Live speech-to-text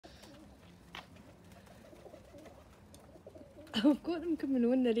I've got them coming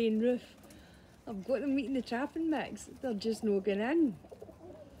on the rain roof. I've got them eating the trapping mix. They're just no going in.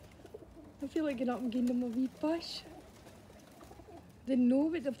 I feel like getting up and giving them a wee push. They know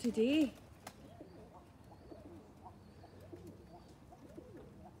what they're today.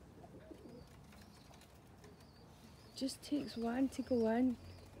 Just takes one to go in.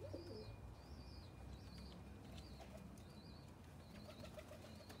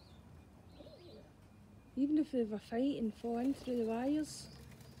 Even if they have a fight and fall in through the wires,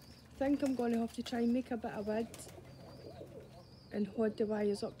 I think I'm going to have to try and make a bit of wood and hold the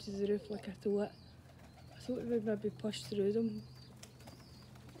wires up to the roof like I thought. I thought it would maybe push through them.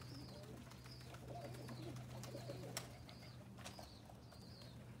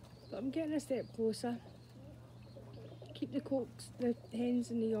 But I'm getting a step closer. Keep the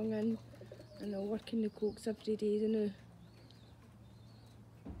hens and the young in, and I'll work in the cokes every day now.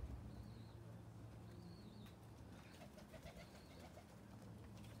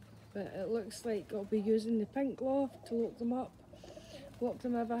 But it looks like I'll be using the pink loft to lock them up, lock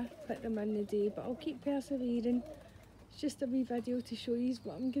them over, put them in the day, but I'll keep persevering. It's just a wee video to show you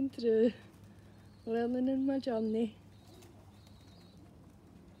what I'm going through, learning in my journey.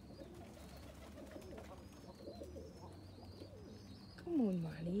 Come on,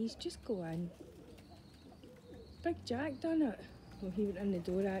 Mannies, just go in. Big Jack done it. Well, he went in the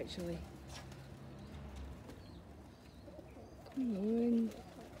door actually. Come on.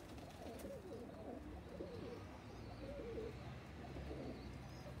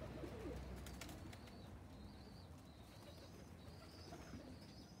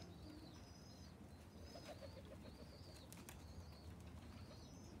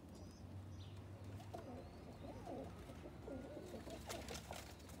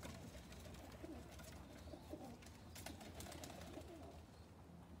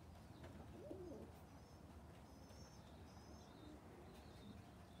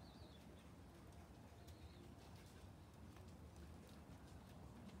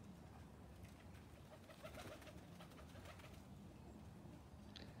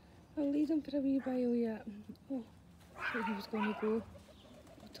 I'll leave him for a wee while yet. Oh, I thought he was going to go.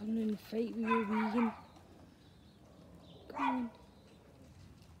 I'll turn and fight with you, Vegan. Come on.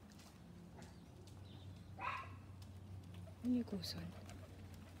 In you go, son.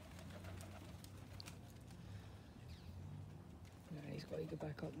 Nah, he's got to go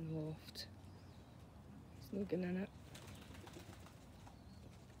back up in the loft. He's not getting in it.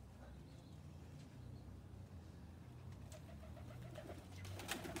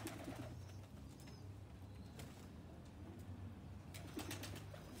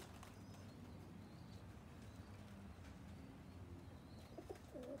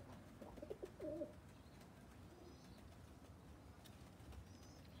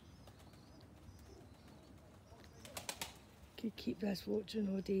 Could keep this watching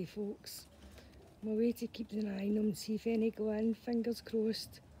all day, folks. My way to keep an eye on them, see if any go in, fingers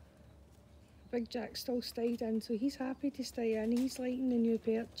crossed. Big Jack's still stayed in, so he's happy to stay in. He's liking the new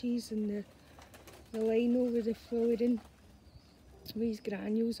perches and the lino with the flooring. With his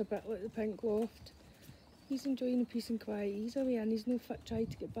granules, a bit like the pink loft. He's enjoying the peace and quiet. He's away and he's no fit trying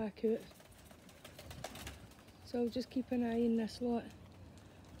to get back out. So I'll just keep an eye on this lot.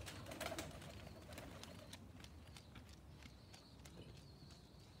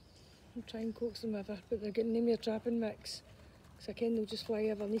 I'll try and coax them over, but they're getting no more trapping mix. Because I ken they'll just fly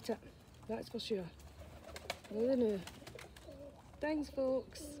underneath it. That's for sure. No, they know. Thanks,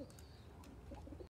 folks.